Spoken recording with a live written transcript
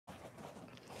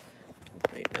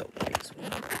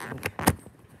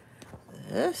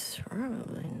this?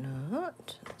 Probably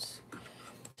not. Let's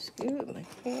scoot my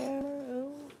camera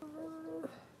over.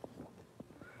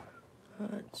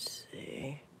 Let's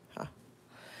see. Huh.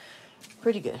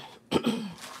 Pretty good.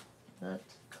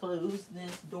 Let's close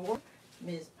this door,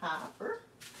 Miss Piper.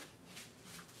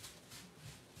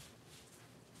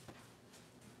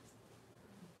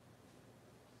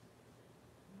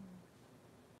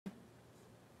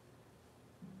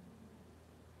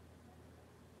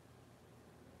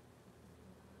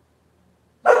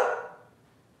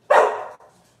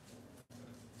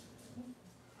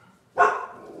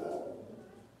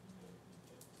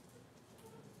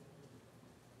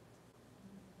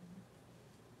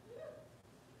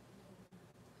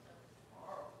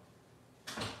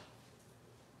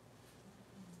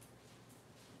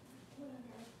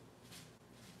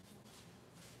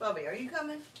 Bubby, are you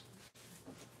coming?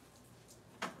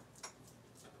 Are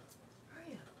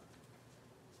you?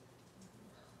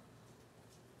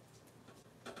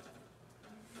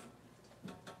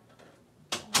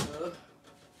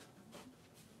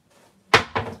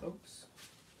 Oops.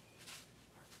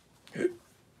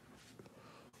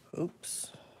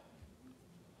 Oops.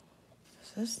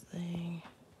 Is this thing?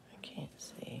 I can't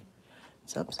see.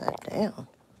 It's upside down.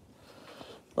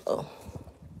 Uh-oh.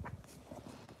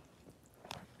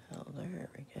 Oh, there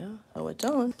we go. Oh, it's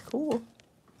on. Cool.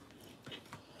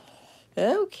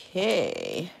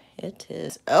 Okay. It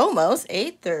is almost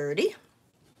 8:30.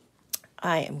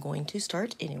 I am going to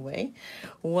start anyway.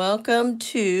 Welcome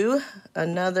to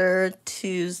another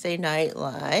Tuesday Night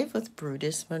Live with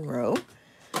Brutus Monroe.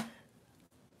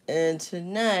 And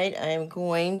tonight I am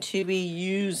going to be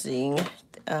using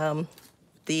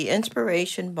the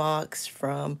inspiration box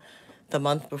from the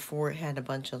month before. It had a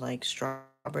bunch of like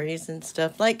strawberries and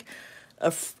stuff, like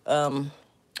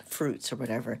fruits or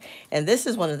whatever. And this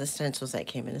is one of the stencils that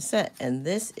came in a set, and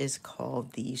this is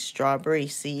called the Strawberry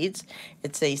Seeds.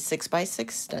 It's a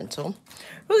 6x6 stencil.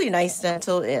 Really nice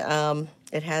stencil.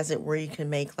 It has it where you can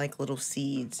make like little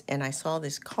seeds, and I saw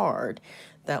this card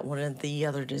that one of the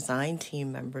other design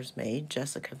team members made,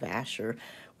 Jessica Vasher,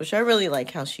 which I really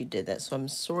like how she did that. So I'm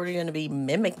sort of going to be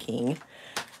mimicking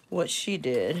what she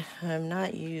did. I'm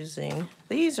not using,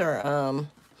 these are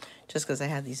just because I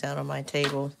have these out on my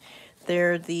table.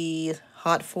 They're the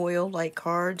hot foil like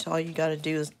cards. All you got to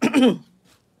do is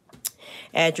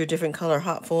add your different color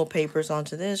hot foil papers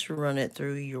onto this, run it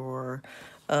through your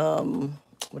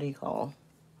what do you call,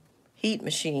 heat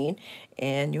machine,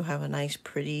 and you'll have a nice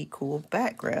pretty cool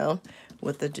background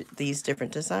with these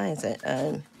different designs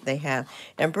that they have.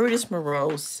 And Brutus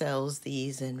Monroe sells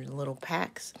these in little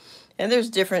packs, and there's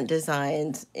different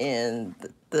designs in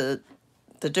the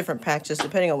different packs, just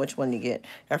depending on which one you get.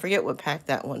 I forget what pack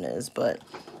that one is, but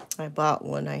I bought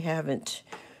one. I haven't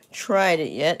tried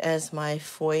it yet, as my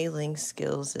foiling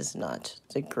skills is not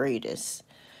the greatest.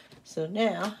 So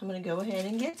now I'm going to go ahead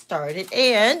and get started.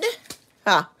 And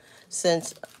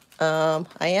since I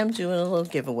am doing a little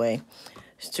giveaway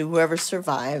to whoever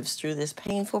survives through this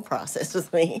painful process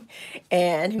with me,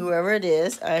 and whoever it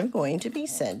is, I'm going to be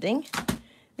sending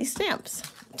these stamps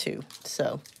to.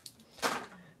 So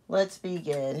let's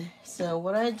begin. So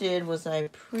what I did was I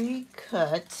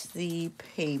pre-cut the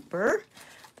paper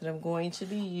that I'm going to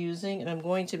be using, and I'm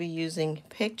going to be using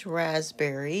picked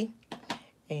raspberry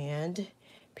and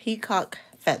peacock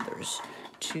feathers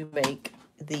to make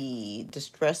the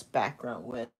distressed background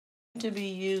with. I'm going to be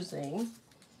using,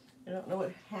 I don't know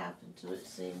what happened to it, it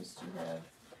seems to have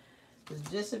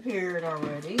disappeared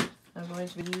already. I'm going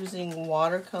to be using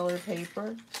watercolor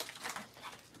paper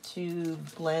to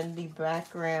blend the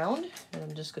background, and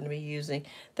I'm just going to be using,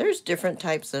 there's different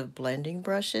types of blending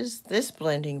brushes. This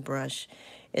blending brush,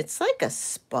 it's like a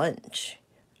sponge.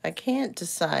 I can't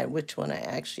decide which one I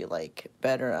actually like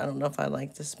better. I don't know if I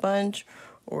like the sponge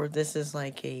or this is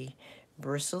like a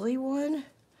bristly one.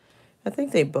 I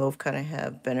think they both kind of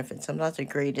have benefits. I'm not the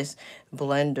greatest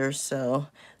blender, so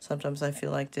sometimes I feel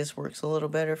like this works a little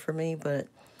better for me, but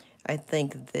I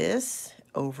think this,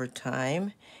 over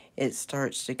time, it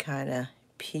starts to kind of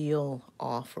peel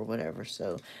off or whatever.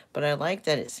 So, but I like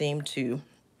that it seemed to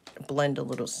blend a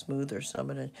little smoother, so I'm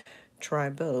going to try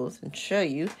both and show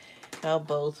you how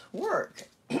both work.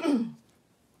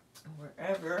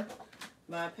 Wherever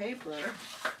my paper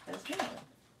has gone.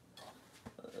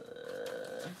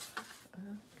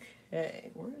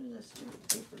 Okay, where did this stupid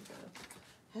paper go?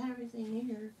 I had everything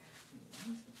here.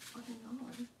 What's fucking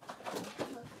on?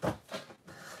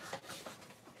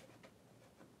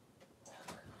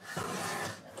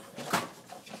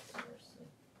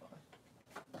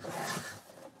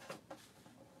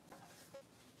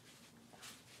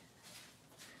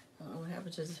 I don't know what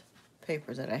happened to the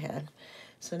papers that I had.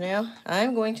 So now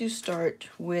I'm going to start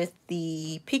with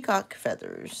the peacock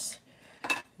feathers.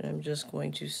 And I'm just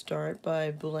going to start by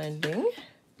blending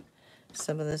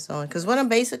some of this on, because what I'm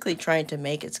basically trying to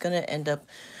make, it's going to end up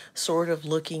sort of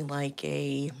looking like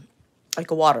a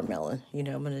watermelon. You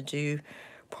know, I'm going to do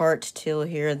part teal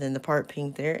here and then the part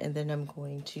pink there, and then I'm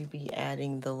going to be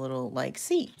adding the little like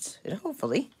seeds, and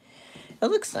hopefully it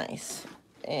looks nice.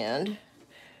 And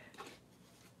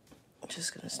I'm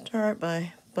just going to start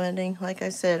by blending. Like I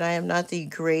said, I am not the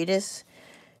greatest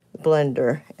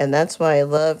blender, and that's why I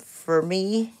love, for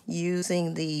me,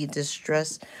 using the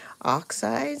Distress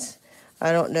Oxides.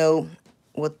 I don't know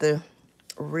what the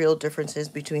real difference is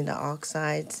between the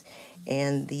oxides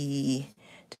and the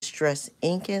Distress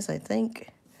ink is, I think.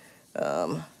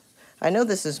 I know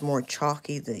this is more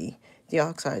chalky, the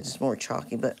oxide is more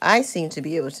chalky, but I seem to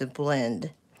be able to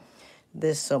blend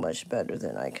this so much better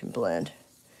than I can blend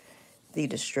the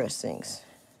Distress inks.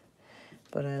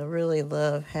 But I really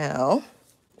love how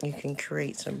you can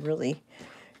create some really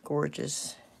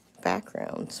gorgeous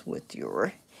backgrounds with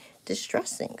your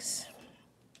Distress inks.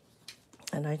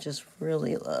 And I just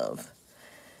really love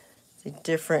the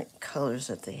different colors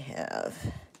that they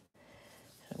have.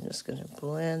 I'm just going to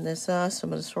blend this out. So I'm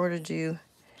going to sort of do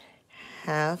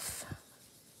half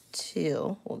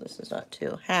teal. Well, this is not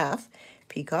teal. Half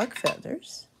peacock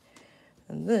feathers.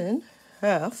 And then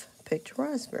half picked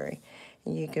raspberry.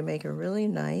 And you can make a really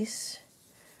nice,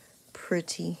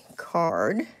 pretty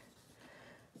card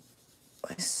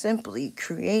by simply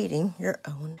creating your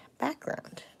own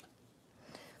background.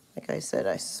 Like I said,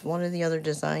 one of the other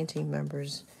design team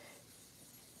members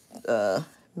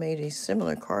made a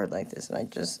similar card like this, and I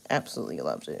just absolutely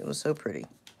loved it. It was so pretty.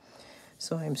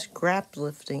 So I'm scrap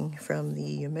lifting from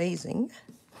the amazing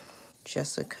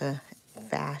Jessica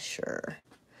Vasher.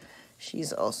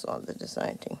 She's also on the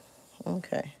design team.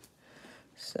 Okay,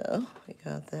 so we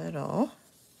got that all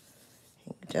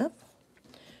inked up.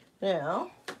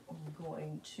 Now I'm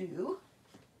going to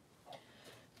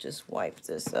just wipe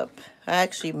this up. I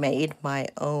actually made my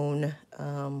own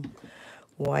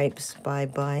wipes by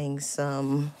buying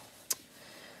some,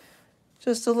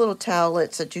 just a little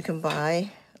towelettes that you can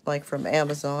buy like from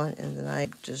Amazon, and then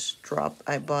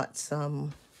I bought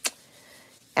some,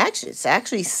 it's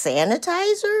actually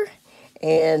sanitizer,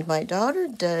 and my daughter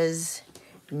does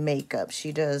makeup.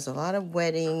 She does a lot of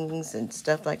weddings and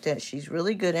stuff like that. She's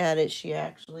really good at it. She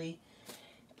actually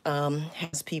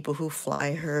has people who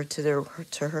fly her to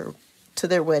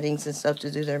their weddings and stuff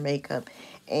to do their makeup.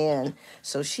 And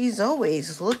so she's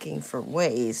always looking for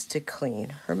ways to clean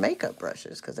her makeup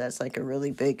brushes, because that's like a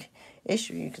really big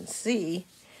issue. You can see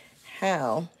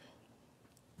how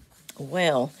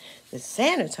well the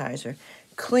sanitizer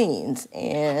cleans,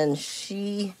 and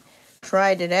she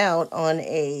tried it out on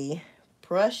a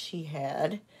brush she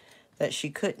had that she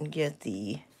couldn't get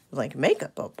the like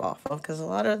makeup up off of, because a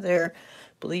lot of their,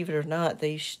 believe it or not,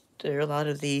 a lot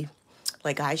of the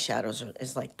like eyeshadows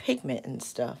is like pigment and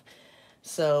stuff.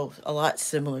 So a lot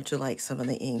similar to like some of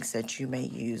the inks that you may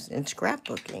use in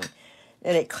scrapbooking.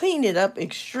 And it cleaned it up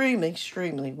extremely,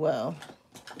 extremely well.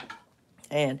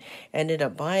 And ended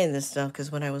up buying this stuff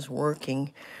because when I was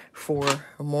working for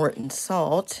Morton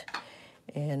Salt,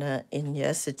 and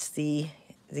yes, it's the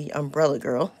Umbrella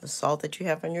Girl, the salt that you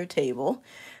have on your table.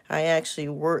 I actually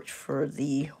worked for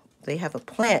they have a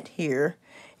plant here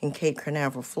in Cape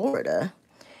Canaveral, Florida.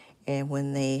 And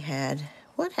when they had,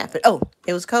 what happened? Oh,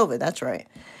 it was COVID, that's right.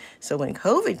 So when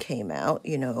COVID came out,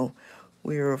 you know,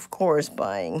 we were, of course,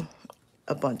 buying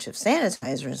a bunch of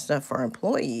sanitizer and stuff for our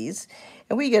employees.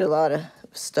 And we get a lot of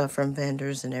stuff from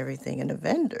vendors and everything. And a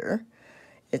vendor,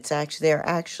 they're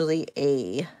actually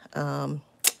a,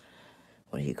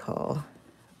 what do you call,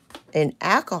 an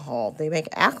alcohol. They make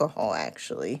alcohol,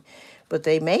 actually. But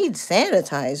they made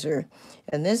sanitizer.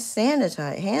 And this hand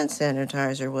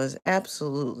sanitizer was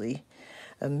absolutely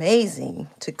amazing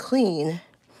to clean.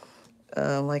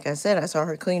 Like I said, I saw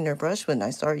her clean her brush when I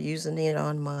started using it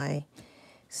on my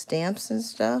stamps and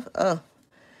stuff. Oh,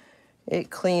 it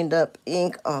cleaned up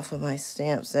ink off of my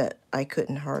stamps that I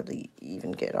couldn't hardly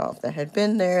even get off. That had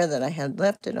been there, that I had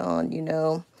left it on, you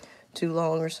know, too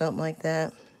long or something like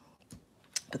that.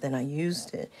 But then I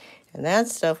used it. And that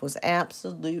stuff was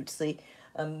absolutely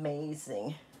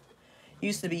amazing.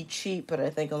 Used to be cheap, but I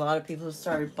think a lot of people have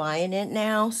started buying it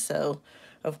now. So,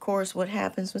 of course, what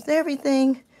happens with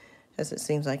everything, as it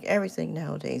seems like everything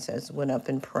nowadays has went up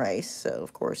in price. So,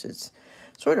 of course, it's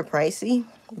sort of pricey,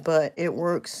 but it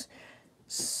works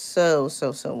so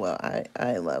well.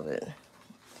 I love it.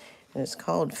 And it's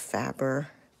called Faber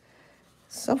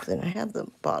something. I have the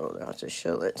bottle there. I'll just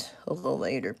show it a little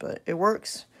later, but it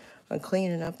works on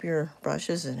cleaning up your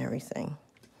brushes and everything.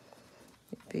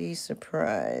 You'd be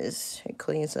surprised. It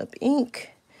cleans up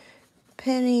ink,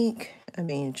 pen ink. I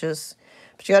mean, just,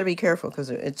 but you got to be careful because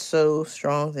it's so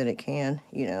strong that it can,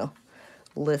 you know,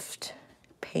 lift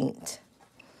paint.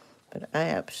 But I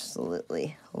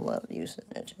absolutely love using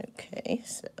it. Okay,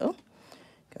 so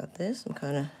got this. I'm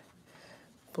kind of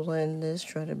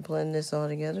try to blend this all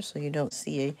together so you don't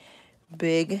see a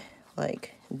big,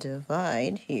 like,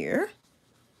 divide here.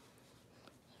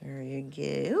 There you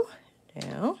go.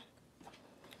 Now,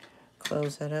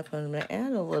 close that up. I'm going to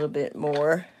add a little bit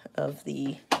more of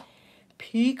the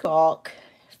peacock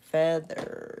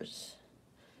feathers.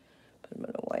 But I'm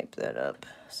going to wipe that up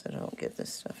so I don't get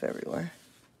this stuff everywhere.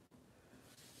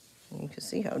 And you can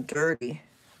see how dirty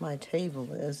my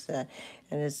table is. And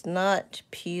it's not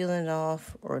peeling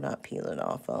off, or not peeling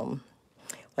off,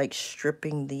 like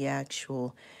stripping the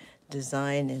actual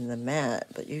design in the mat.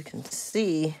 But you can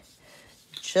see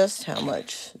just how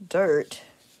much dirt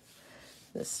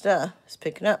this stuff is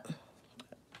picking up.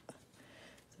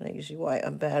 I usually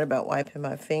I'm bad about wiping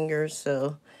my fingers,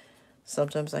 so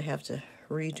sometimes I have to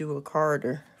redo a card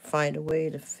or find a way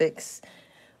to fix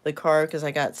the card because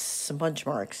I got smudge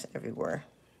marks everywhere.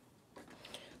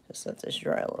 Just let this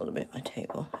dry a little bit on my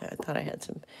table. I thought I had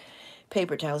some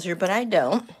paper towels here, but I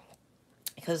don't,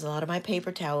 because a lot of my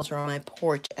paper towels are on my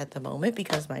porch at the moment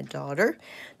because my daughter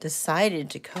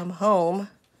decided to come home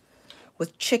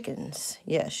with chickens.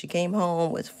 Yeah, she came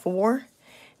home with 4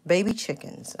 baby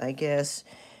chickens. I guess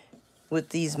with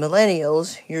these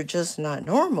millennials, you're just not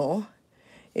normal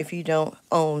if you don't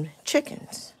own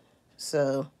chickens.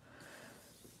 So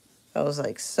I was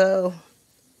like so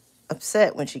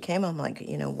upset when she came. I'm like,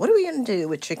 you know, what are we going to do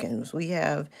with chickens? We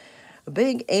have a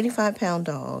big 85-pound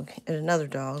dog and another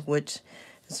dog, which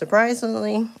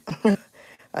surprisingly,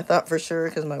 I thought for sure,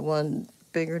 because my one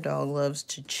bigger dog loves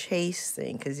to chase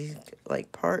things because he's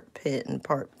like part pit and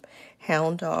part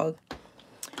hound dog.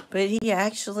 But he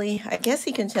actually, I guess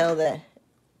he can tell that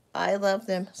I love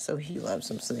them, so he loves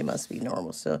them, so they must be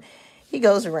normal. So he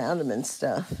goes around them and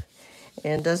stuff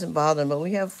and doesn't bother them. But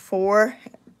we have 4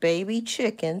 baby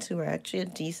chickens who are actually a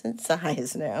decent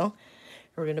size now.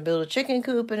 We're going to build a chicken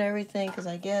coop and everything because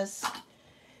I guess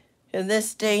in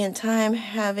this day and time,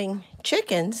 having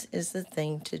chickens is the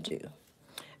thing to do.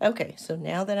 Okay, so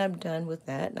now that I'm done with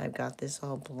that and I've got this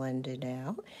all blended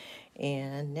out,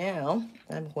 and now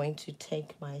I'm going to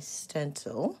take my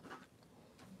stencil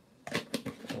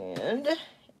and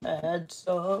add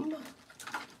some.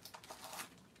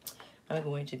 I'm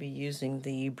going to be using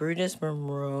the Brutus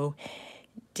Monroe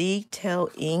Detail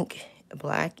Ink,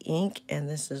 black ink, and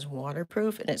this is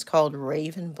waterproof, and it's called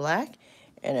Raven Black,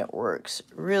 and it works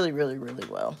really, really, really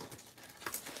well.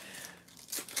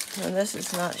 And this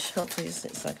is not, hopefully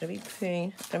it's not going to be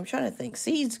pain. I'm trying to think.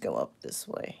 Seeds go up this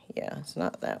way. Yeah, it's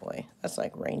not that way. That's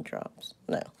like raindrops.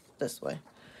 No, this way.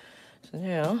 So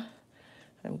now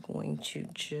I'm going to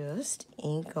just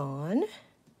ink on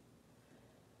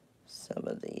some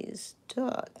of these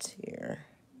dots here.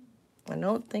 I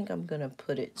don't think I'm going to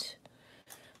put it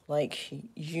like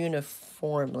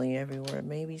uniformly everywhere.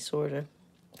 Maybe sort of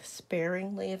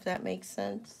sparingly, if that makes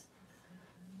sense.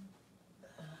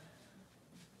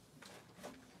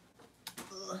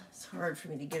 It's hard for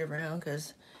me to get around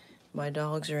because my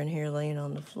dogs are in here laying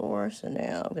on the floor. So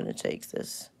now I'm going to take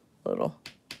this little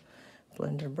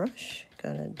blender brush,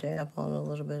 kind of dab on a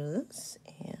little bit of this,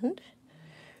 and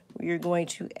we're going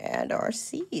to add our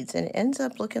seeds, and it ends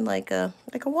up looking like a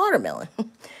watermelon.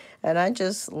 And I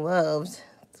just loved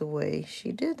the way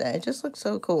she did that. It just looked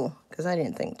so cool because I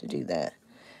didn't think to do that,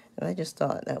 and I just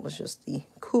thought that was just the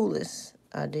coolest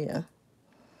idea.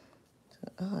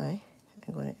 So I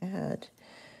am going to add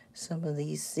some of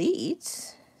these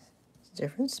seeds,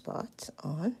 different spots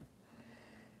on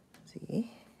the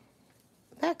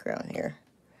background here.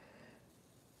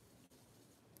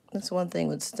 That's one thing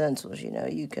with stencils, you know,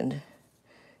 you can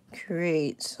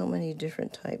create so many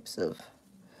different types of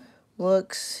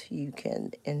looks. You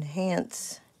can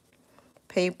enhance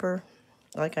paper.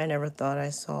 Like, I never thought I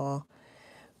saw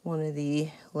one of the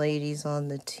ladies on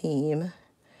the team.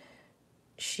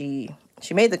 She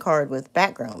made the card with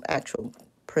actual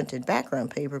printed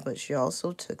background paper, but she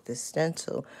also took this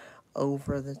stencil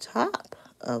over the top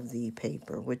of the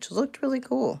paper, which looked really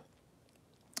cool.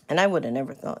 And I would have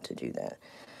never thought to do that.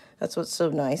 That's what's so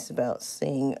nice about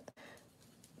seeing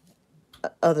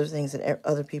other things that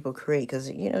other people create, because,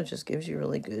 you know, it just gives you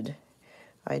really good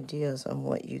ideas on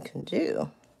what you can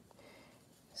do.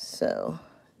 So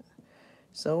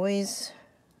it's always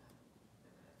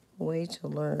a way to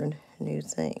learn new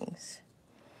things.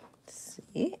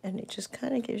 See, and it just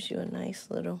kind of gives you a nice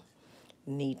little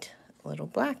neat little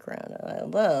background. And I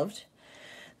loved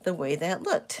the way that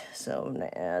looked. So I'm going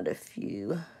to add a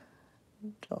few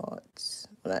dots,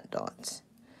 well, not dots,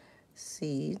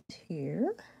 seeds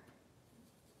here.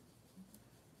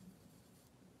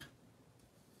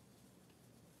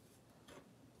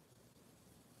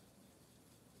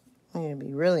 It'd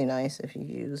be really nice if you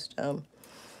used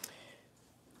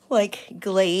like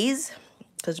glaze,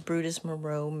 because Brutus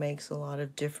Moreau makes a lot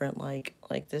of different like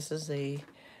this is a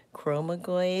chroma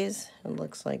glaze. It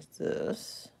looks like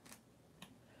this.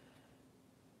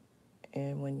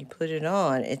 And when you put it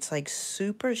on, it's like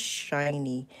super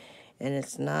shiny, and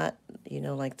it's not, you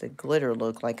know, like the glitter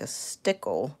look like a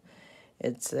stickle.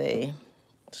 It's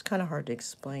kind of hard to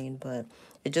explain, but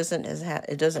it doesn't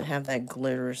have that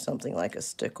glitter or something like a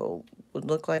stickle would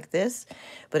look like this,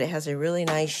 but it has a really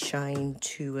nice shine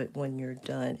to it when you're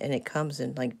done, and it comes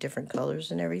in like different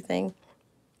colors and everything.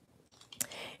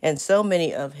 And so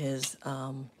many of his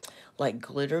like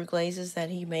glitter glazes that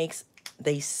he makes,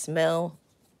 they smell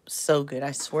so good.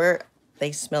 I swear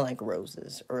they smell like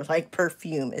roses or like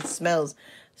perfume. It smells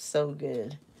so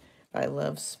good. I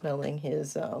love smelling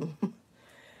his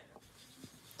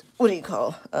what do you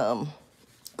call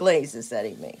glazes that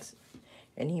he makes.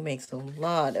 And he makes a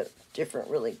lot of different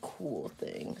really cool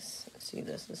things. See,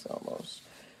 this is almost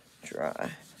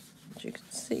dry. As you can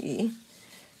see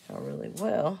how really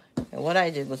well. And what I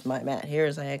did with my mat here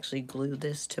is I actually glued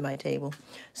this to my table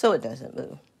so it doesn't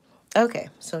move. Okay,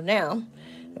 so now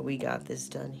that we got this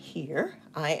done here,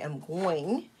 I am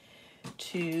going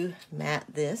to mat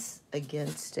this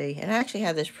against and I actually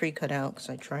have this pre-cut out because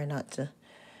I try not to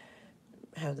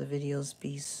have the videos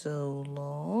be so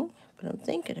long, but I'm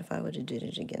thinking if I would have did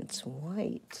it against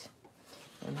white,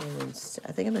 and then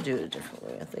I think I'm gonna do it a different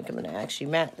way. I think I'm gonna actually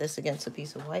mat this against a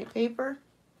piece of white paper,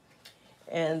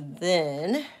 and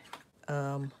then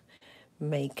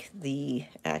make the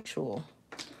actual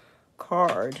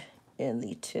card in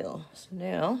the till. So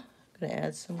now I'm gonna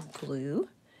add some glue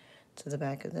to the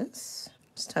back of this.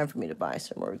 It's time for me to buy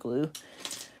some more glue.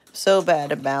 So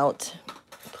bad about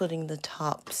putting the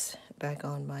tops back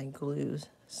on my glues,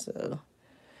 so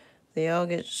they all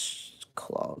get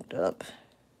clogged up.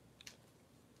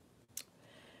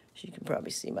 As you can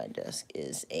probably see, my desk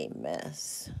is a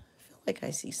mess. I feel like I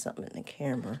see something in the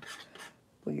camera.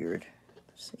 Weird.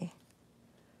 Let's see.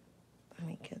 Let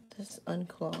me get this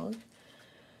unclogged.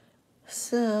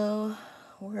 So,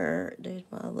 where did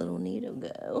my little needle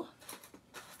go?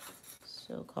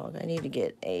 So clogged. I need to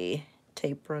get a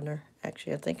tape runner.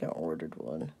 Actually, I think I ordered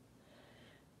one.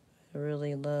 I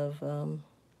really love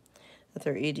that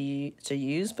they're easy to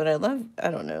use, but I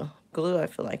don't know, glue, I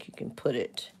feel like you can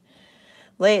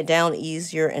lay it down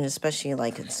easier, and especially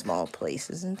like in small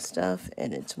places and stuff,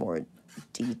 and it's more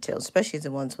detailed, especially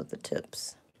the ones with the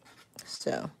tips.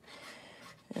 So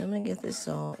I'm gonna get this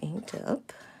all inked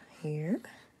up here.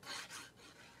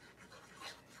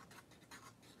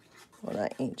 Well,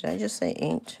 not inked. Did I just say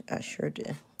inked? I sure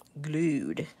did.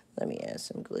 Glued. Let me add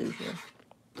some glue here.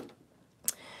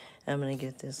 I'm going to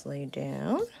get this laid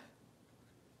down.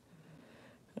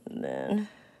 And then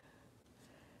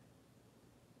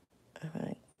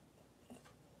I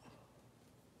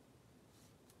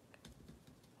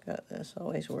got this.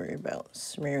 Always worry about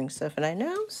smearing stuff. And I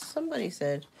know somebody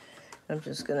said I'm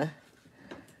just going to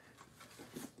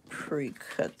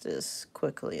pre-cut this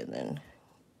quickly and then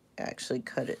actually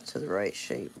cut it to the right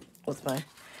shape with my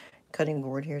cutting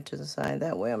board here to the side.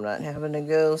 That way I'm not having to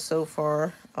go so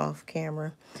far off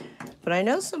camera. But I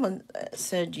know someone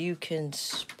said you can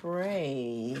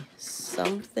spray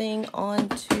something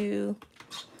onto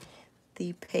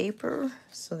the paper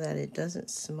so that it doesn't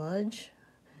smudge.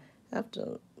 I have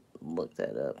to look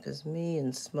that up because me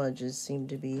and smudges seem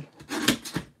to be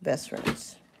best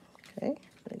friends. Okay,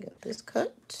 I got this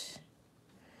cut.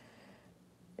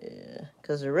 Yeah,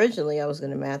 because originally I was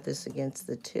going to mat this against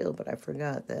the till, but I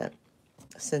forgot that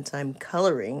since I'm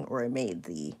coloring, or I made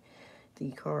the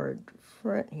card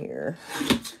front here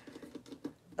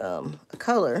a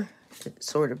color, it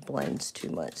sort of blends too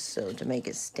much. So to make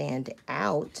it stand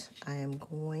out, I am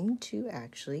going to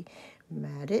actually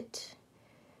mat it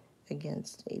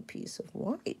against a piece of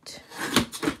white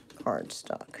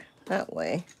cardstock. That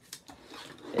way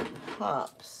it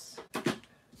pops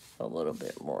a little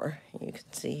bit more. You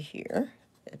can see here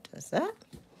it does that.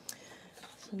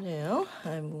 So now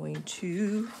I'm going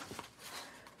to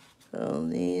fill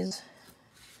these.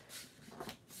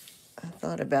 I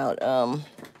thought about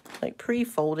like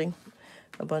pre-folding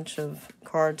a bunch of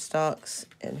cardstocks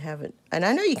and have it, and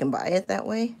I know you can buy it that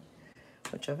way,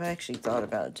 which I've actually thought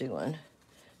about doing.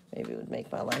 Maybe it would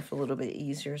make my life a little bit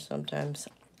easier sometimes.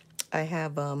 I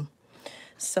have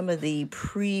some of the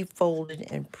pre-folded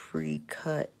and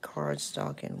pre-cut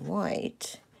cardstock in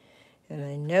white. And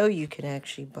I know you can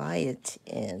actually buy it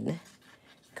in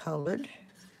colored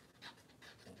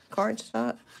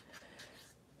cardstock.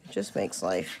 It just makes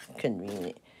life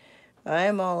convenient.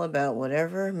 I'm all about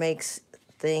whatever makes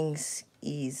things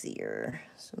easier.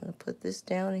 So I'm going to put this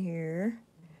down here.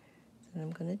 And I'm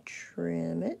going to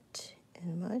trim it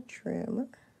in my trimmer.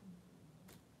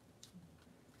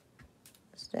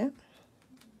 Just that.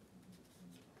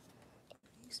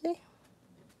 See?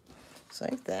 Just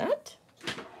like that.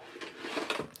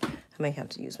 I may have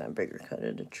to use my bigger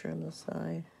cutter to trim the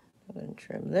side. I'm going to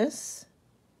trim this.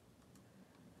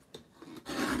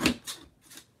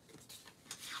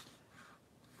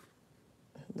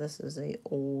 This is a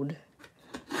old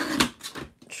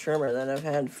trimmer that I've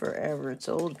had forever. It's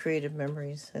old creative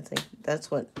memories. I think that's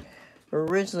what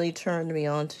originally turned me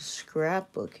on to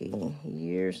scrapbooking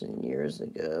years and years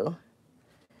ago.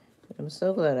 I'm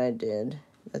so glad I did.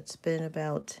 That's been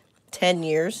about 10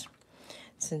 years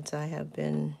since I have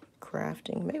been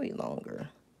crafting, maybe longer.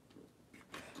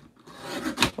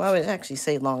 Well, I would actually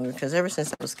say longer because ever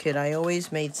since I was a kid, I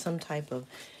always made some type of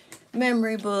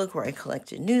memory book where I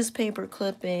collected newspaper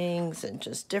clippings and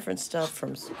just different stuff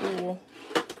from school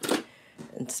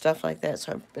and stuff like that.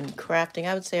 So I've been crafting.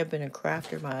 I would say I've been a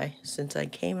crafter since I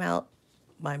came out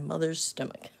my mother's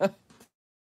stomach.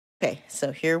 Okay,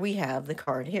 so here we have the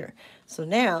card here. So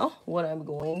now what I'm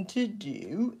going to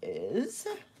do is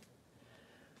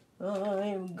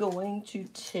I'm going to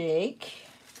take,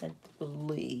 I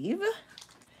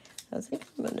think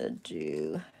I'm going to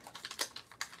do,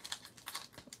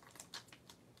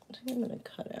 I'm going to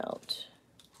cut out,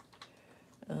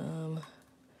 I'm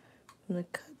going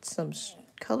to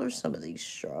color some of these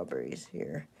strawberries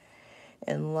here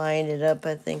and line it up,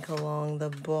 I think, along the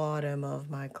bottom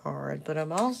of my card. But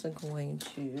I'm also going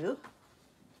to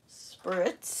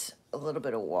spritz a little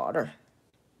bit of water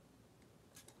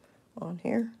on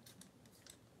here.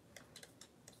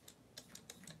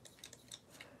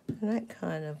 And that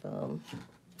kind of,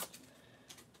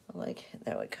 I like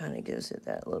that. It kind of gives it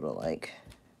that little, like,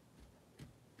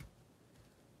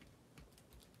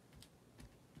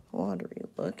 watery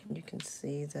look. And you can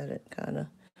see that it kind of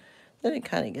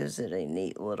gives it a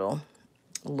neat little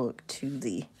look to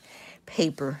the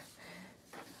paper.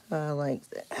 I like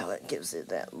how it gives it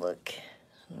that look.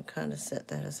 I'll kind of set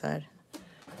that aside.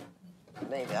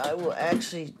 Maybe I will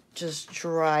actually just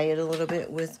dry it a little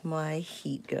bit with my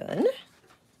heat gun.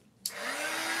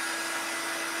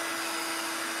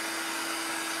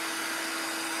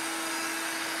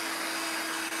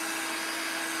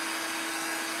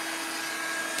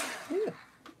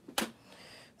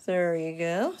 There you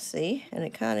go, see? And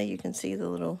it kind of, you can see the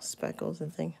little speckles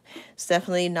and things. It's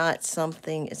definitely not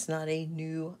something, it's not a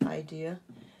new idea.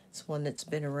 It's one that's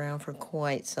been around for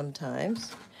quite some time.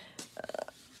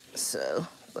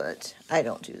 But I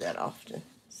don't do that often.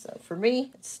 So for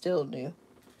me, it's still new.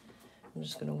 I'm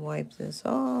just gonna wipe this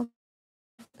off.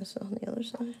 This on the other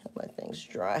side, let things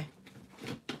dry.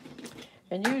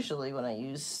 And usually when I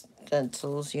use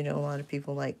stencils, you know, a lot of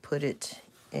people like put it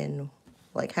in,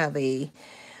 like have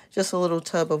just a little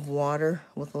tub of water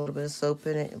with a little bit of soap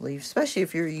in it, especially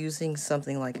if you're using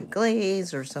something like a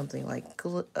glaze or something like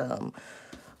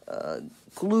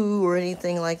glue or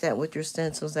anything like that with your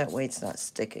stencils. That way it's not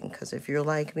sticking. Because if you're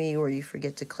like me where you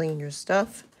forget to clean your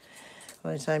stuff,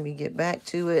 by the time you get back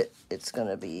to it, it's going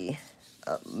to be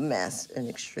a mess and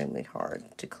extremely hard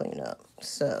to clean up.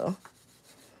 So,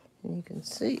 and you can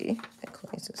see it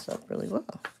cleans this up really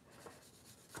well.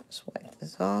 Just wipe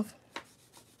this off.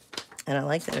 And I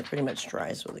like that it pretty much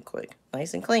dries really quick.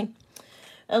 Nice and clean.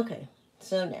 Okay,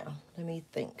 so now, let me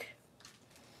think.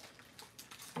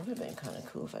 It would have been kind of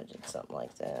cool if I did something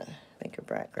like that. Make a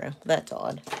background. That's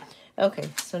odd. Okay,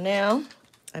 so now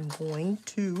I'm going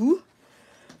to,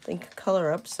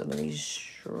 color up some of these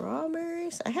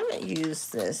strawberries. I haven't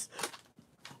used this.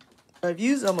 I've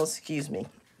used almost,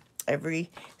 every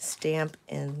stamp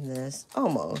in this.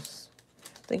 Almost.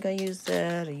 I think I used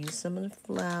that. I used some of the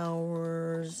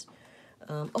flowers.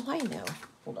 Oh, I know.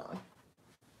 Hold on.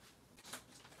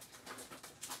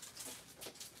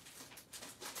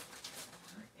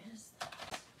 Where is that?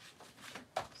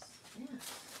 Yeah.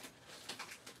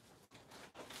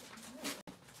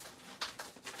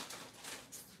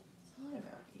 Thought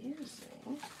about using.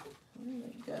 Where did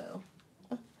it go?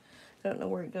 I don't know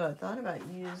where it go. I thought about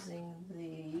using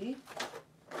the.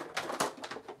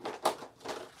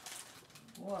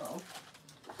 Whoa.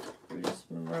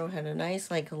 Monroe had a nice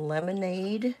like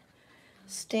lemonade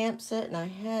stamp set, and I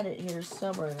had it here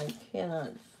somewhere and I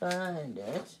cannot find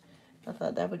it. I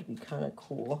thought that would be kind of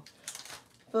cool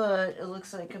But it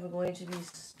looks like I'm going to be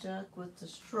stuck with the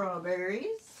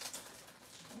strawberries.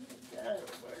 Oh,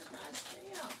 where's my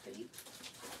stamp, Pete?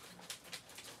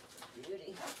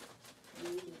 Beauty.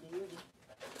 Beauty, beauty.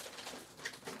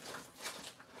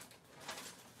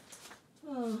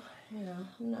 Oh, yeah,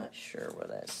 I'm not sure where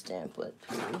that stamp went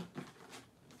to.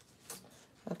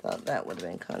 I thought that would have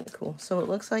been kind of cool. So it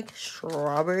looks like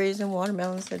strawberries and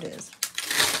watermelons it is.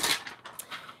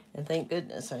 And thank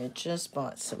goodness I just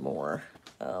bought some more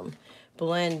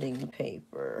blending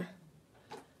paper.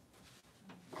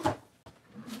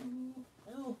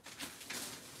 Oh.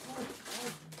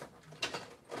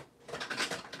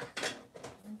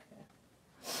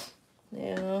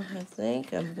 Now, I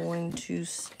think I'm going to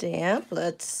stamp.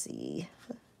 Let's see.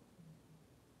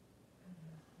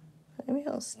 Maybe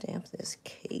I'll stamp this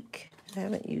cake. I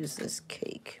haven't used this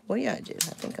cake. Well, yeah, I did.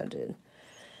 I think I did.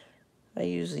 I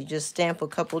usually just stamp a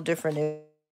couple different areas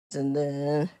and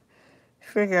then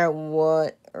figure out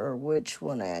what or which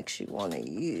one I actually want to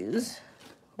use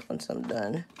once I'm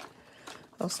done.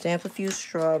 I'll stamp a few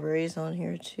strawberries on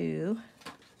here too.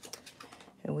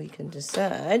 And we can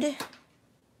decide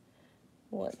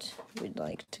what we'd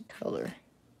like to color.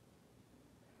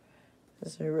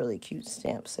 This is a really cute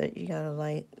stamp set. You got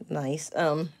a nice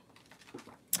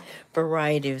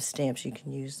variety of stamps. You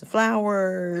can use the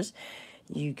flowers.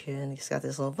 You can, it's got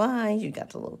this little vine. You got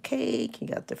the little cake. You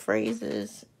got the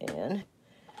phrases. And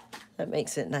that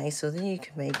makes it nice. So then you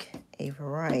can make a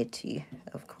variety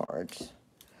of cards.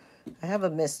 I have a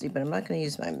Misty, but I'm not going to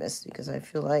use my Misty because I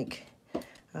feel like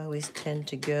I always tend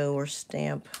to go or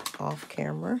stamp off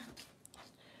camera.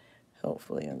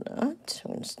 Hopefully I'm not.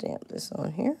 I'm going to stamp this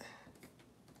on here.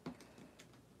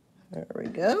 There we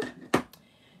go.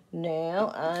 Now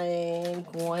I'm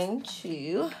going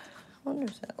to, I wonder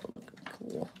if that will look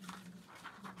cool.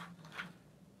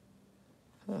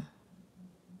 Huh.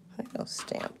 I think I'll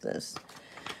stamp this.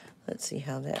 Let's see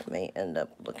how that may end up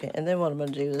looking. And then what I'm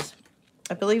going to do is,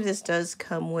 I believe this does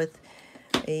come with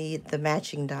the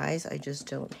matching dies. I just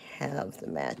don't have the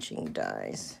matching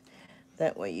dies.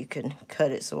 That way you can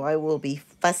cut it. So I will be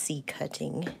fussy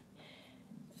cutting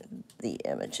the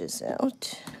images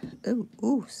out. Ooh,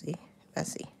 ooh, see?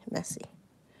 Messy, messy.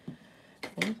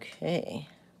 Okay.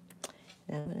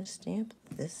 Now I'm going to stamp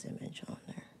this image on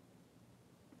there.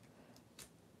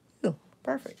 Ooh,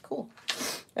 perfect, cool.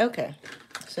 Okay,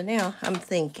 so now I'm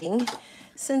thinking,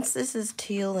 since this is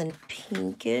teal and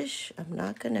pinkish, I'm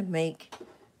not going to make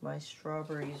my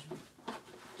strawberries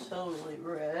totally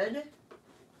red.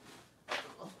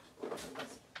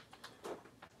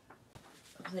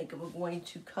 I think I'm going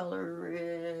to color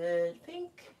it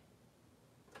pink.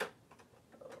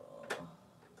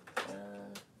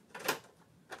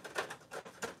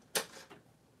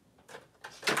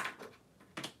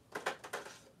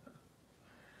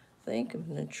 I think I'm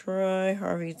going to try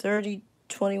Harvey 30,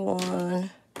 21,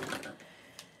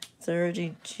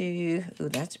 32. Ooh,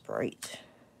 that's bright.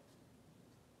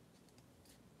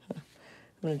 Huh.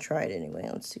 I'm going to try it anyway.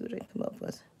 Let's see what I come up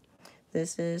with.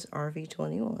 This is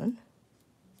RV21.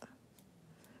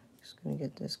 Just going to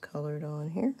get this colored on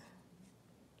here.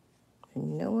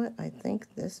 And you know what? I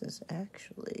think this is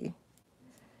actually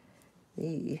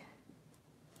the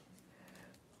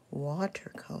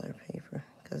watercolor paper,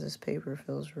 because this paper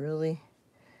feels really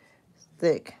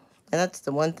thick. And that's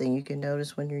the one thing you can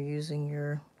notice when you're using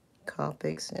your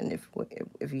Copics, and if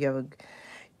you have a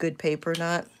good paper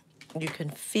knot, you can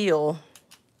feel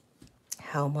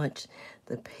how much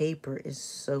the paper is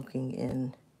soaking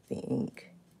in the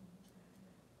ink.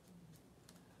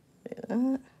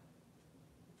 Yeah.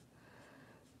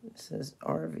 This is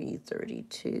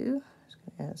RV32. Just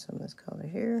gonna add some of this color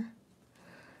here.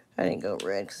 I didn't go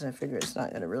red because I figure it's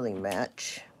not gonna really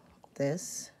match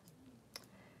this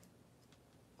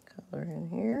color in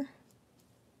here.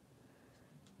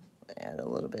 Add a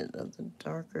little bit of the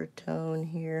darker tone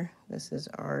here. This is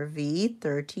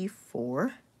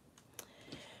RV34.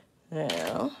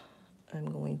 Now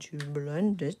I'm going to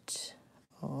blend it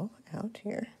all out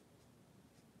here.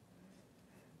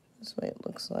 This way it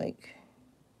looks like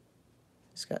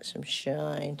it's got some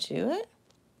shine to it.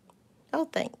 Oh,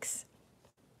 thanks.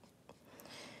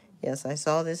 Yes, I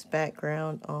saw this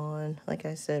background on, like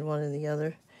I said, one of the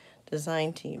other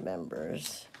design team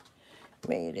members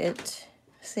made it.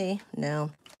 See, no,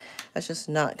 that's just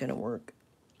not going to work.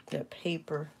 The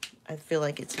paper, I feel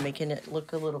like it's making it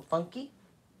look a little funky.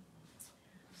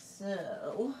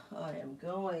 So, I am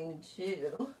going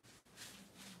to...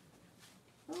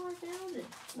 Oh, I found it.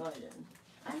 No, I didn't.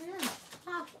 I did.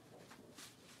 Ah.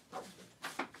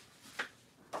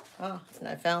 Oh, and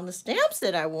I found the stamps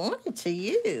that I wanted to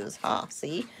use. Ah,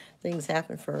 see? Things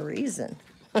happen for a reason.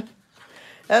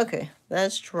 Okay,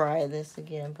 let's try this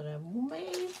again. But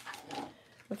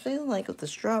I'm feeling like with the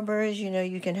strawberries, you know,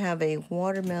 you can have a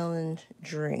watermelon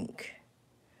drink.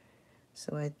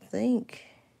 So I think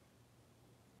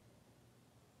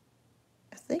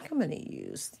I'm gonna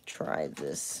try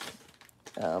this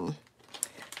um,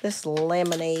 this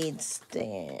lemonade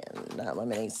stand, not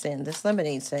lemonade stand, this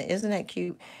lemonade stand. Isn't that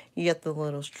cute? You get the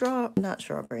little not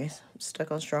strawberries,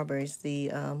 stuck on strawberries,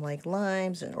 the like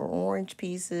limes and orange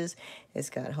pieces. It's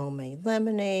got homemade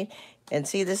lemonade. And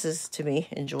see, this is to me,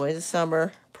 enjoy the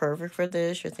summer. Perfect for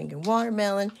this. You're thinking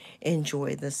watermelon,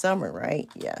 enjoy the summer, right?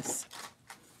 Yes.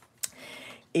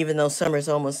 Even though summer's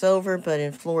almost over, but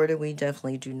in Florida, we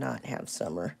definitely do not have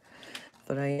summer.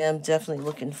 But I am definitely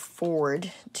looking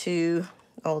forward to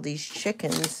all these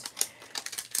chickens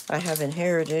I have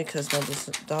inherited because my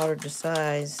daughter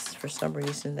decides for some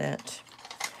reason that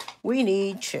we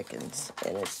need chickens,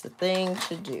 and it's the thing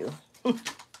to do.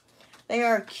 They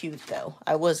are cute, though.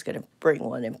 I was going to bring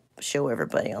one and show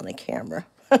everybody on the camera.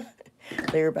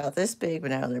 They were about this big,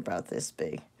 but now they're about this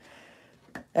big.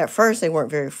 At first, they weren't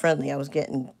very friendly. I was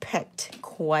getting pecked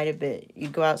quite a bit. You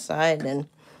go outside, and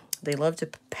they love to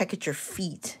peck at your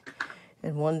feet.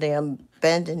 And one day I'm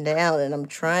bending down and I'm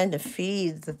trying to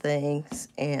feed the things,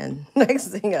 and next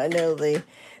thing I know,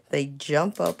 they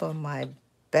jump up on my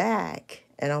back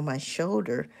and on my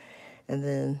shoulder. And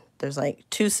then there's like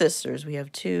two sisters. We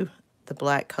have the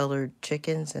black colored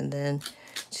chickens, and then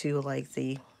two like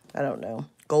the, I don't know,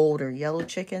 gold or yellow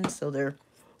chickens. So they're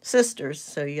sisters.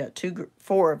 So you got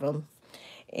four of them,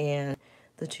 and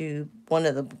one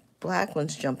of the black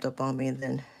ones jumped up on me, and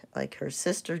then like her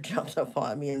sister jumped up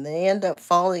on me, and they end up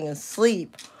falling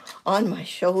asleep on my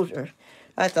shoulder.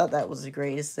 I thought that was the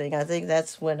greatest thing. I think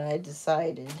that's when I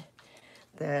decided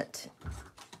that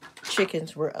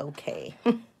chickens were okay.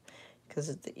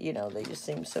 Because, you know, they just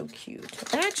seem so cute.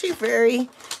 They're actually very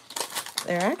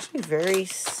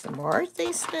smart,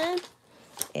 they said.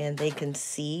 And they can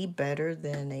see better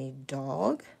than a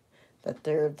dog. That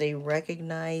they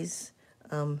recognize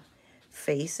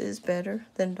faces better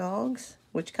than dogs,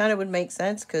 which kind of would make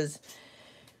sense because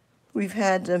we've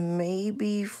had them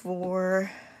maybe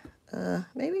for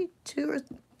maybe 2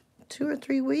 or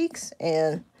 3 weeks,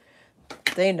 and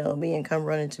they know me and come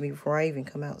running to me before I even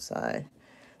come outside.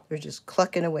 They're just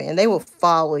clucking away, and they will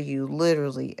follow you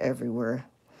literally everywhere.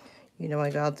 You know,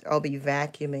 like I'll be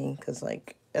vacuuming because,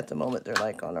 like, at the moment they're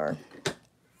like on our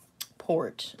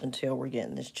porch until we're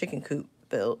getting this chicken coop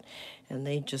built, and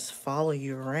they just follow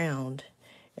you around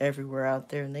everywhere out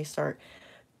there, and they start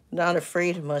not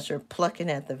afraid of much or plucking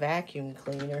at the vacuum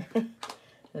cleaner.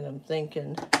 And I'm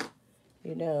thinking,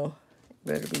 you know,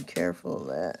 better be careful of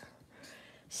that.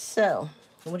 So,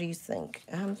 what do you think?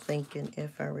 I'm thinking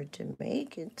if I were to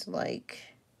make it like,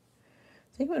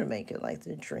 I think I'm going to make it like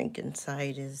the drink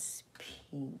inside is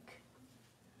pink.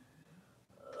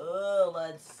 Oh,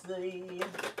 let's see.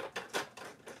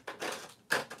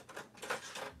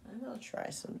 I'm going to try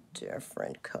some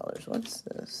different colors. What's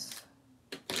this?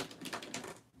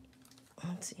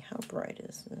 Let's see, how bright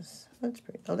is this? That's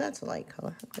pretty. Oh, that's a light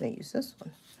color. I'm going to use this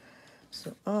one.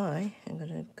 So I am going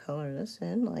to color this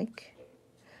in like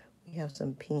we have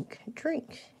some pink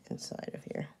drink inside of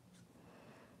here.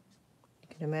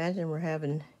 You can imagine we're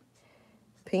having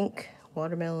pink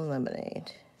watermelon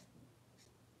lemonade.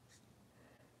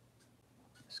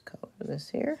 Let's color this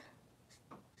here.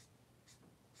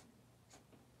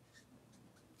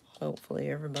 Hopefully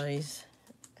everybody's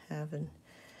having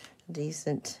a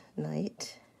decent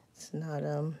night. It's not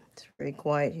it's very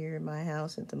quiet here in my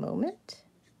house at the moment.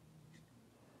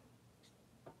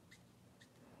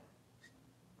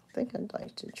 I think I'd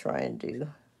like to try and do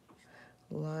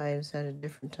lives at a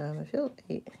different time. I feel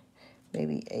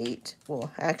maybe 8. Well,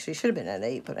 actually, it should have been at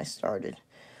 8, but I started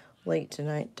late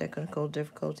tonight. Technical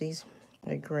difficulties.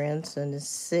 My grandson is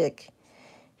sick.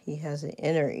 He has an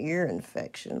inner ear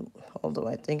infection, although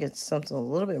I think it's something a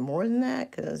little bit more than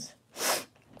that because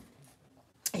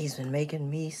he's been making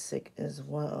me sick as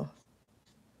well.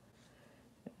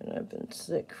 And I've been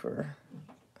sick for,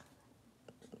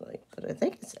 but I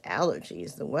think it's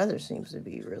allergies. The weather seems to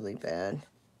be really bad.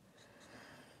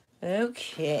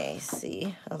 Okay,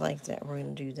 see, I like that. We're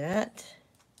going to do that.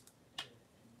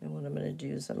 And what I'm going to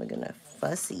do is I'm going to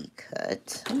fussy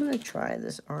cut. I'm going to try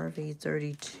this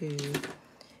RV32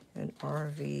 and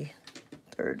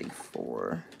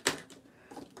RV34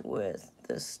 with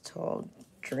this tall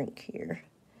drink here.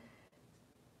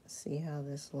 See how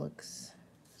this looks.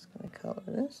 Just going to color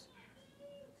this.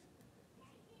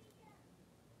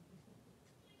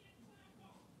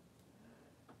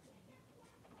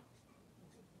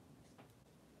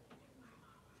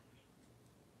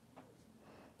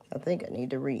 I think I need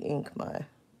to re-ink my,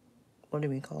 what do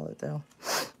we call it though?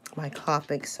 My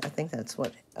Copics. I think that's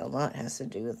what a lot has to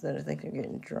do with it. I think they're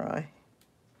getting dry.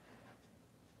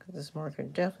 Because this marker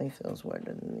definitely feels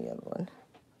wetter than the other one.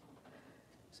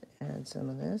 So add some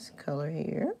of this color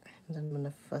here. And then I'm going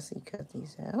to fussy cut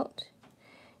these out.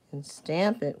 And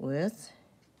stamp it with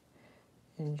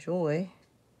Enjoy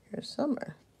Your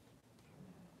Summer.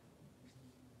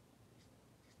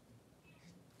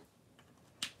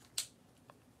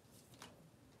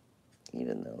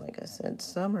 Even though, like I said,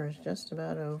 summer is just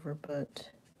about over, but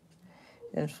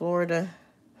in Florida,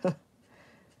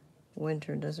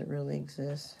 winter doesn't really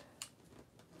exist.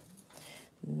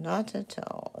 Not at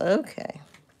all. Okay.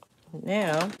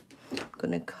 Now, I'm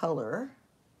going to color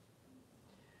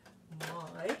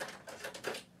my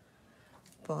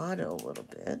bottle a little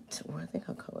bit. Or I think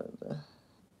I'll color the,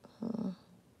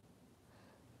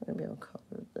 maybe I'll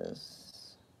color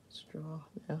this straw.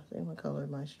 No, I think I'll color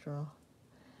my straw.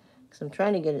 Because I'm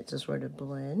trying to get it to sort of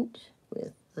blend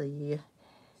with the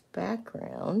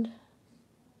background.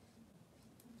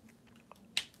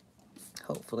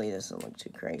 Hopefully this doesn't look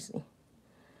too crazy.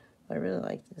 I really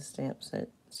like this stamp set.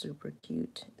 Super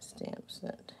cute stamp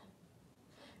set.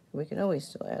 We can always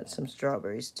still add some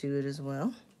strawberries to it as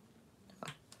well.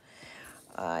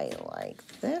 I like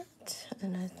that.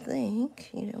 And I think,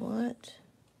 you know what?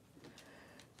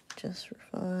 Just for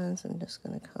fun, I'm just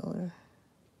going to color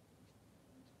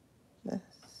this.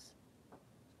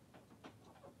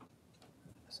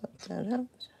 Suck that out.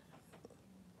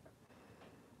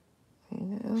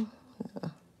 You know,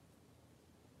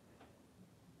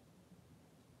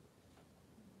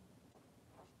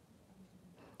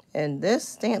 And this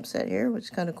stamp set here, which is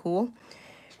kind of cool,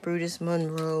 Brutus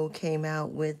Monroe came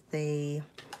out with a,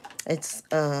 it's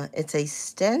a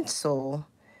stencil,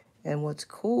 and what's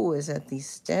cool is that the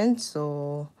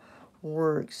stencil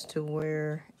works to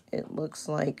where it looks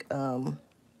like, trying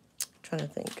to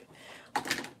think,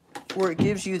 where it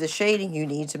gives you the shading you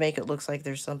need to make it look like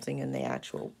there's something in the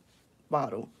actual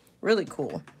bottle. Really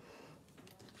cool.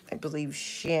 I believe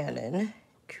Shannon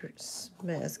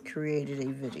Smith created a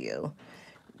video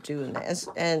doing this,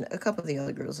 and a couple of the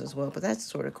other girls as well, but that's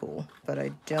sort of cool. But I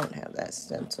don't have that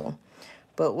stencil.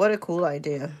 But what a cool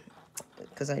idea,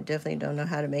 because I definitely don't know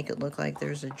how to make it look like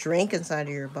there's a drink inside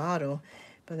of your bottle,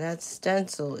 but that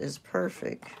stencil is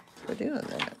perfect for doing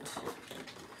that.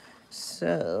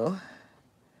 So,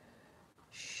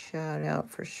 shout out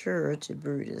for sure to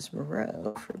Brutus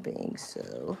Monroe for being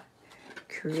so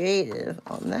creative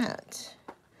on that.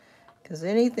 Because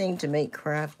anything to make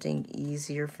crafting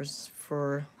easier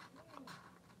for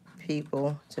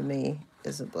people, to me,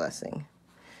 is a blessing.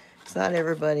 It's not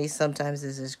everybody sometimes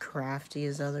is as crafty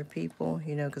as other people,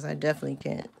 you know, because I definitely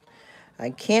can't.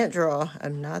 I can't draw.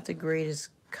 I'm not the greatest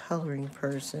coloring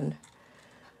person.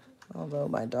 Although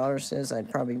my daughter says I'd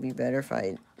probably be better if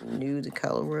I knew the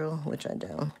color wheel, which I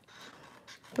don't.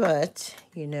 But,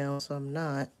 you know, so I'm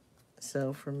not.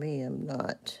 So for me, I'm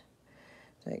not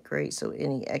that great. So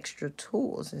any extra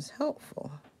tools is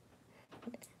helpful.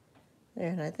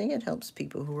 And I think it helps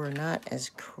people who are not as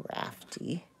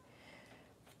crafty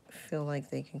feel like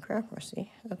they can craft more. See?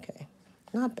 Okay.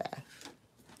 Not bad.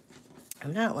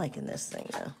 I'm not liking this thing,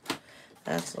 though.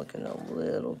 That's looking a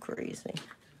little crazy.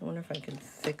 I wonder if I can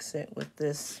fix it with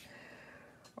this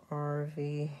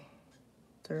RV34.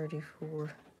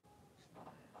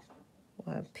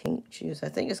 Well, pink juice. I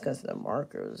think it's because the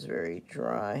marker was very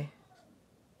dry.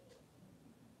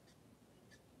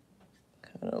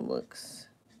 Kind of looks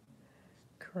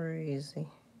crazy.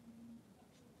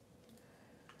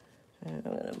 And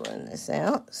I'm going to blend this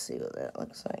out, see what that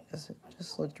looks like, because it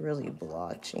just looked really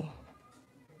blotchy.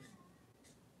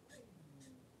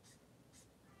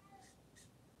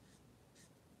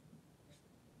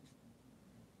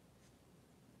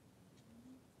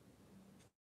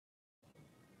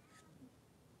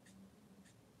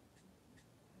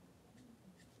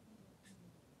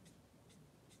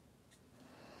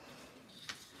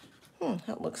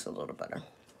 That looks a little better.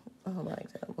 I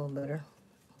like that a little better.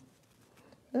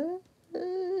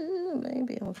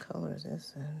 Maybe I'll color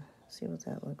this and see what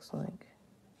that looks like.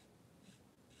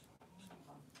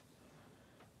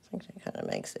 I think that kind of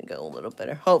makes it go a little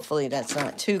better. Hopefully that's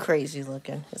not too crazy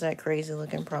looking. Is that crazy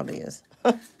looking? Probably is.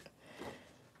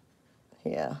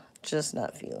 Yeah, just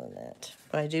not feeling that.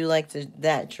 But I do like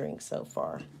that drink so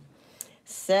far.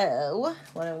 So,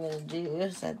 what I'm going to do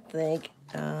is I think,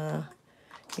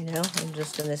 you know, I'm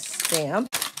just going to stamp.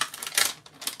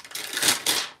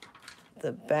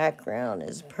 The background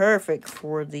is perfect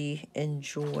for the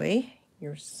Enjoy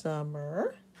Your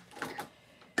Summer.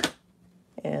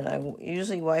 And I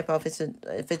usually wipe off,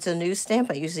 if it's a new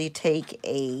stamp, I usually take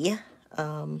a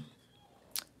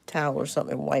towel or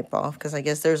something and wipe off, because I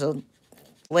guess there's a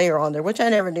layer on there, which I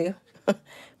never knew.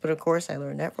 But of course, I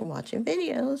learned that from watching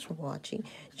videos, from watching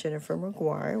Jennifer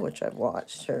McGuire, which I've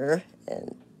watched her,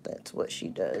 and that's what she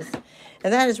does.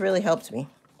 And that has really helped me.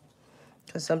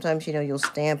 Because sometimes, you know, you'll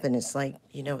stamp and it's like,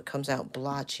 you know, it comes out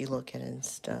blotchy looking and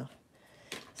stuff.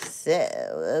 So,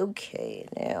 okay,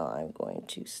 now I'm going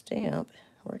to stamp.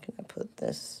 Where can I put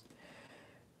this?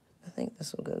 I think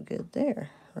this will go good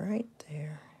there, right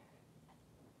there.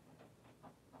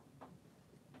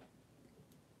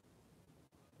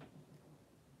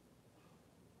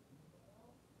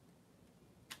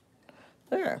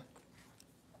 There.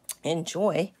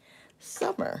 Enjoy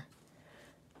summer.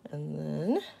 And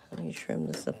then let me trim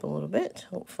this up a little bit,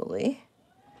 hopefully.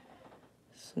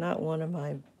 It's not one of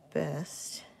my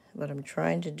best, but I'm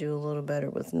trying to do a little better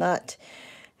with not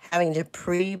having to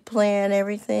pre-plan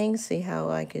everything. See how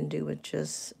I can do it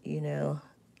just, you know,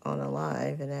 on a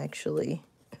live and actually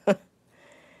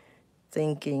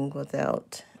thinking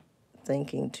without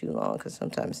thinking too long, because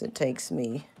sometimes it takes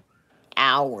me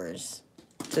hours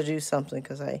to do something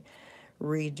because I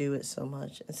redo it so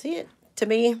much. And see, it to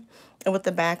me, and with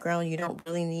the background, you don't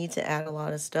really need to add a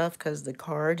lot of stuff because the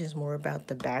card is more about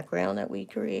the background that we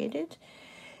created.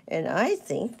 And I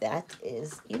think that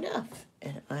is enough.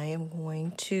 And I am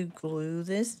going to glue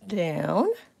this down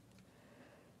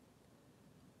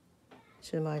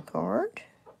to my card.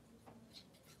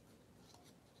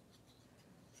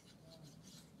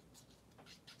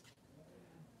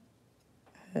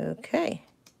 Okay.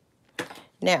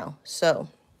 Now, so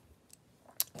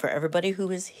for everybody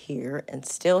who is here and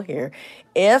still here,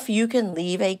 if you can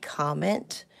leave a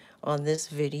comment on this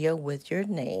video with your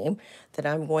name, that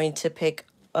I'm going to pick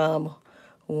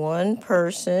one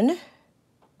person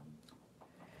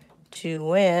to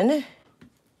win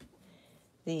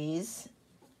these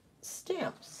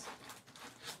stamps.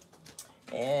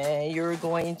 And you're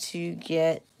going to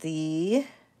get the,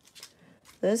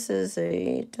 this is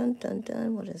a, dun dun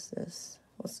dun, what is this?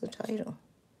 What's the title?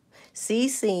 See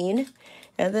Seen.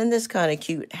 And then this kind of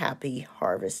cute Happy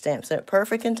Harvest stamp set.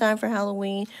 Perfect in time for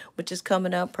Halloween, which is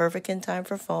coming up. Perfect in time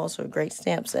for fall, so a great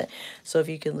stamp set. So if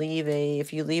you can leave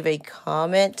a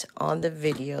comment on the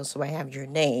video so I have your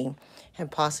name and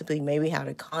possibly maybe how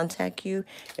to contact you.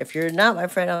 If you're not my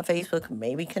friend on Facebook,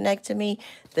 maybe connect to me.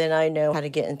 Then I know how to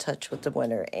get in touch with the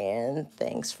winner. And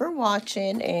thanks for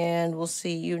watching, and we'll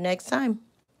see you next time.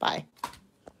 Bye.